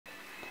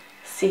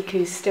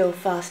Siku's still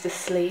fast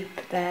asleep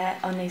there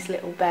on his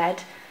little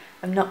bed.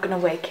 I'm not going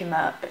to wake him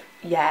up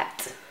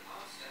yet.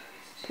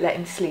 Let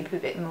him sleep a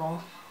bit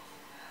more.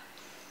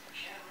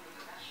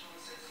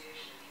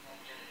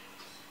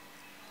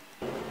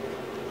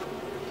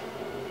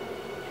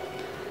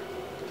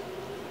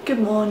 Good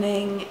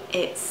morning,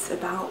 it's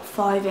about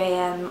 5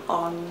 AM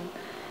on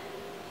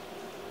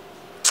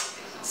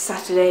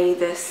Saturday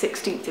the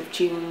 16th of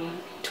June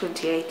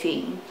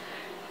 2018.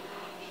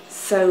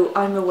 So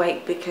I'm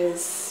awake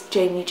because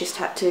Jamie just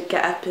had to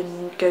get up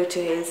and go to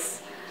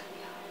his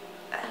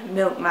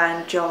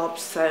milkman job,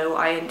 so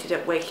I ended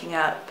up waking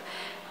up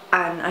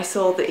and I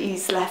saw that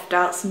he's left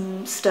out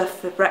some stuff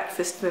for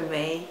breakfast for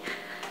me,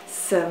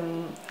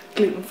 some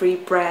gluten-free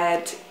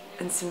bread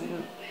and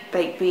some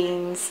baked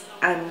beans,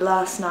 and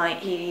last night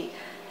he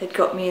had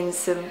got me in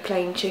some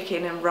plain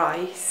chicken and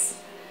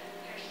rice.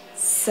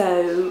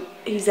 So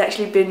he's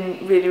actually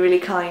been really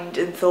kind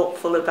and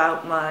thoughtful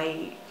about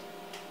my,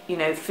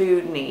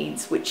 food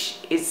needs, which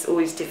is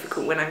always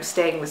difficult when I'm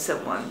staying with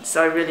someone,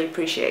 so I really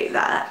appreciate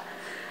that.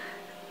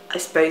 I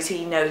suppose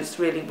he knows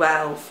really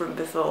well from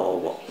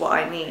before what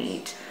I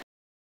need.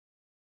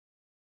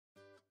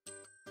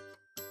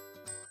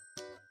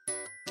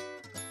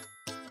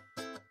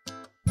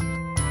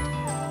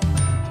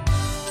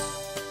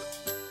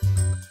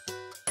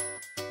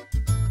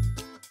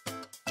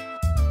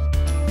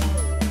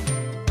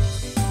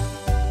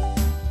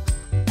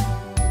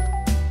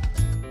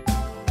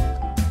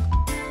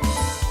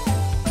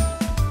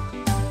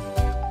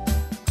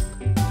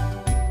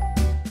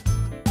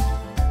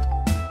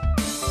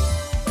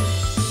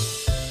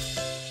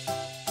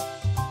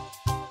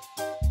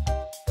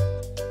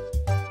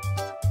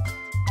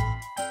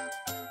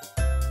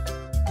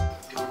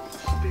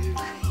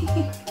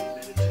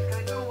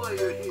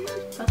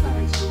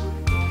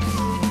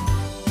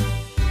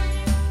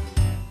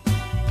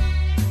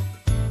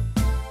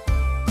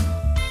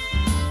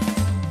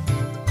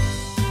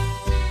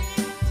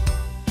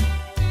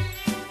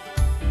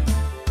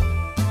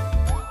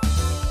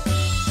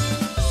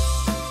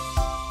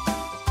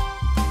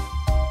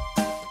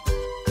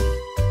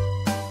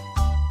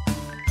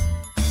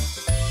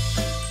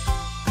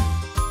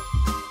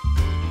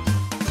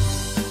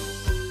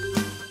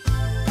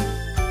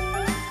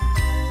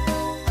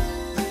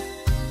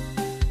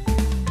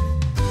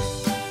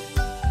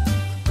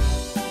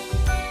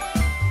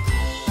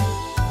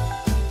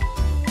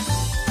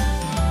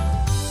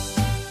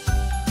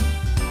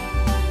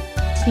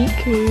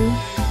 Siku.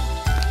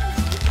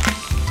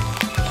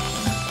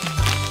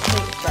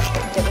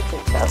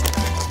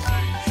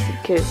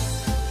 Siku.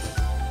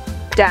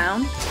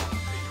 Down.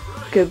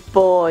 Good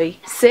boy.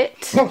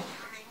 Sit.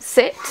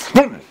 Sit.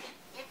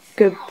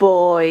 Good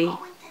boy.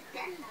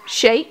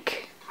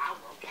 Shake.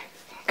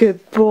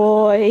 Good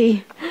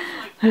boy.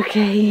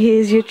 Okay,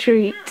 here's your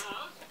treat.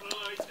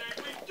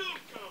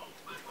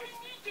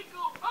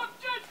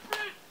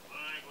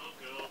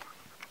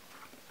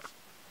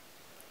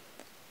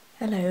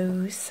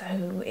 Hello,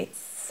 so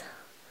it's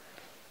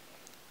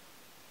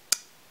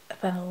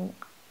about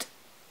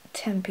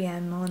 10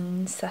 PM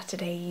on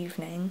Saturday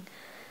evening.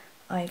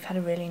 I've had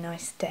a really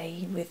nice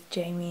day with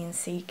Jamie and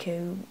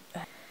Siku.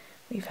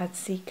 We've had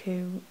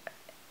Siku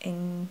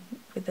in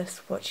with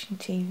us watching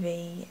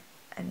TV,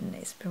 and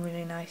it's been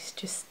really nice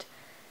just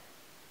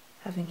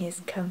having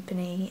his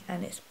company,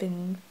 and it's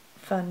been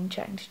fun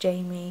chatting to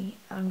Jamie.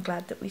 I'm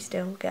glad that we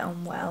still get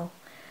on well.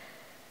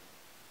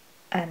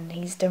 And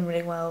he's done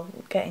really well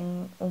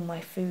getting all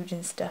my food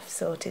and stuff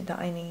sorted that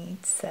I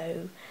need,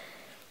 so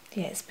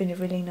yeah, it's been a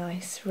really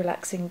nice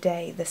relaxing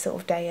day, the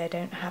sort of day I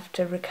don't have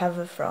to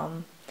recover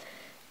from,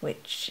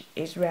 which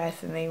is rare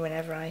for me.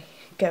 Whenever I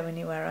go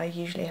anywhere I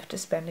usually have to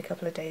spend a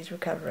couple of days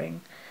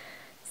recovering,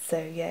 so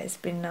yeah, it's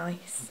been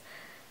nice.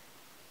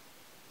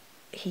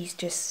 He's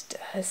just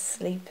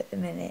asleep at the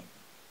minute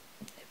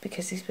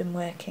because he's been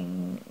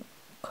working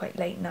quite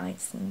late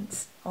nights and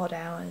odd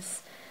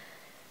hours.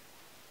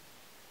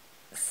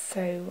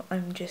 So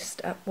I'm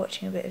just up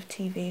watching a bit of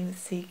TV with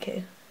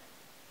Siku.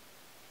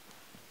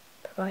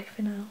 Bye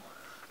for now.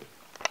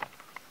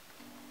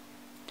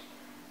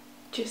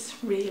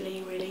 Just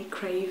really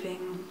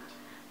craving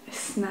a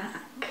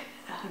snack,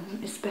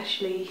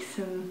 especially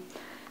some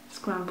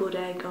scrambled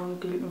egg on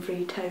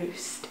gluten-free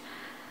toast.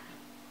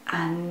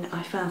 And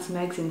I found some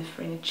eggs in the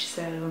fridge,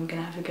 so I'm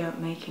going to have a go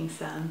at making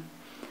some.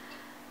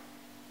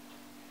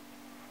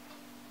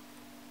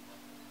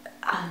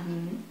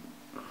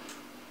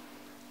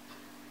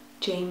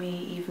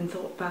 Jamie even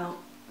thought about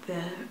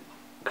the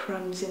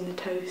crumbs in the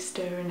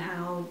toaster and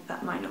how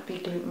that might not be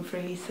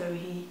gluten-free, so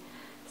he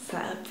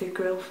set up the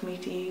grill for me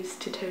to use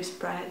to toast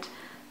bread.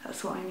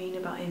 That's what I mean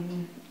about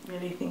him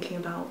really thinking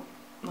about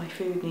my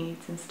food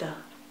needs and stuff.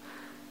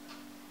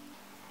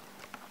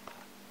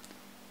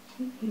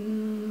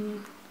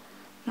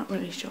 Not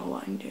really sure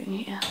what I'm doing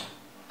here.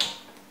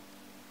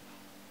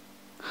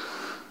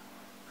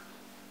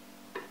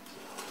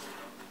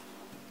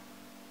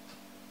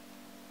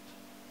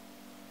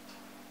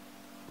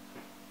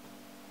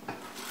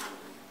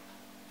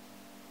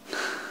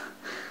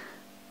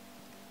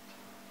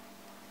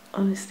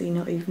 honestly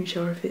not even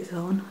sure if it's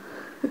on.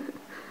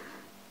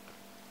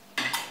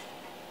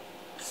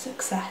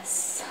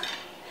 Success.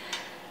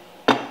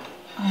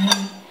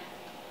 I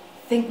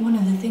think one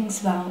of the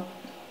things about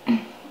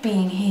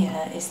being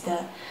here is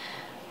that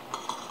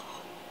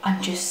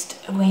I'm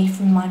just away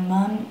from my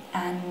mum,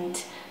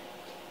 and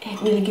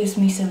it really gives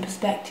me some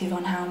perspective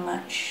on how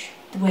much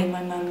the way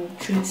my mum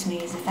treats me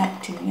is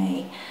affecting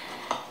me,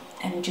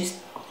 and just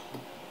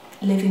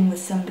living with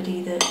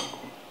somebody that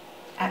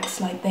acts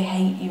like they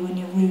hate you and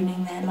you're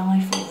ruining their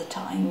life all the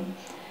time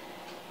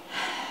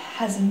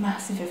has a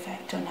massive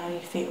effect on how you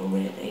feel,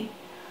 really.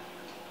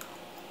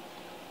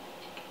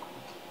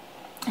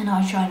 And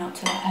I try not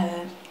to let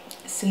her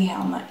see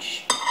how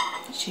much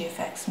she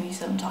affects me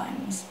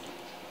sometimes.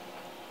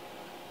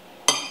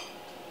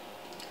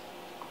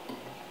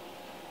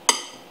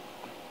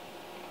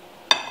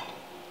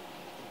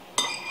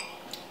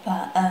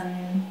 But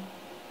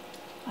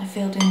I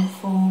filled in the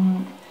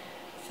form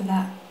for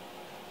that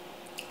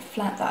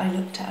flat that I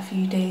looked at a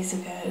few days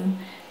ago,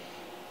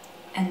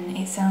 and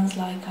it sounds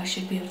like I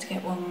should be able to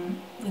get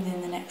one within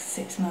the next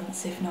 6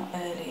 months, if not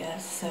earlier,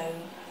 so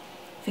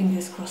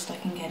fingers crossed I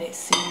can get it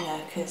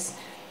sooner, because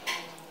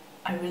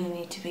I really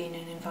need to be in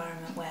an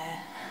environment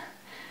where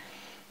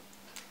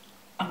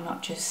I'm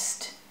not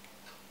just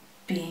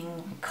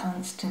being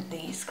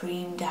constantly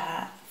screamed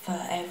at for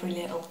every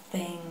little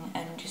thing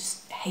and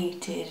just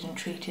hated and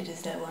treated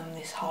as though I'm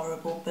this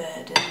horrible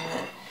burden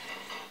that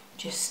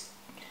just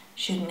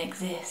shouldn't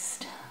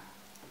exist.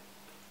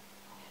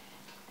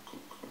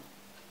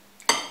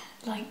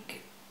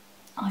 Like,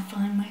 I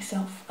find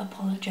myself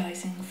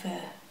apologising for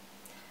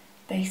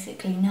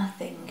basically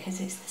nothing,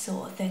 because it's the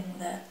sort of thing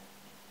that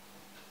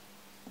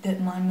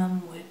my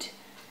mum would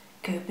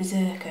go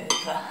berserk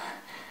over.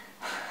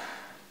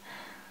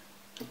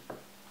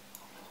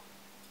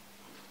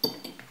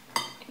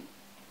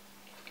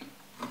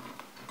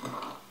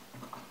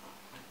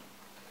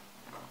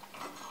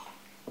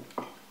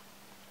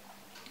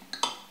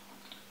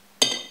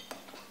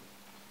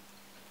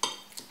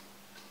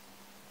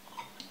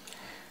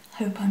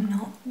 Hope I'm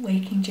not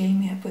waking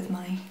Jamie up with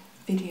my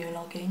video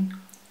logging.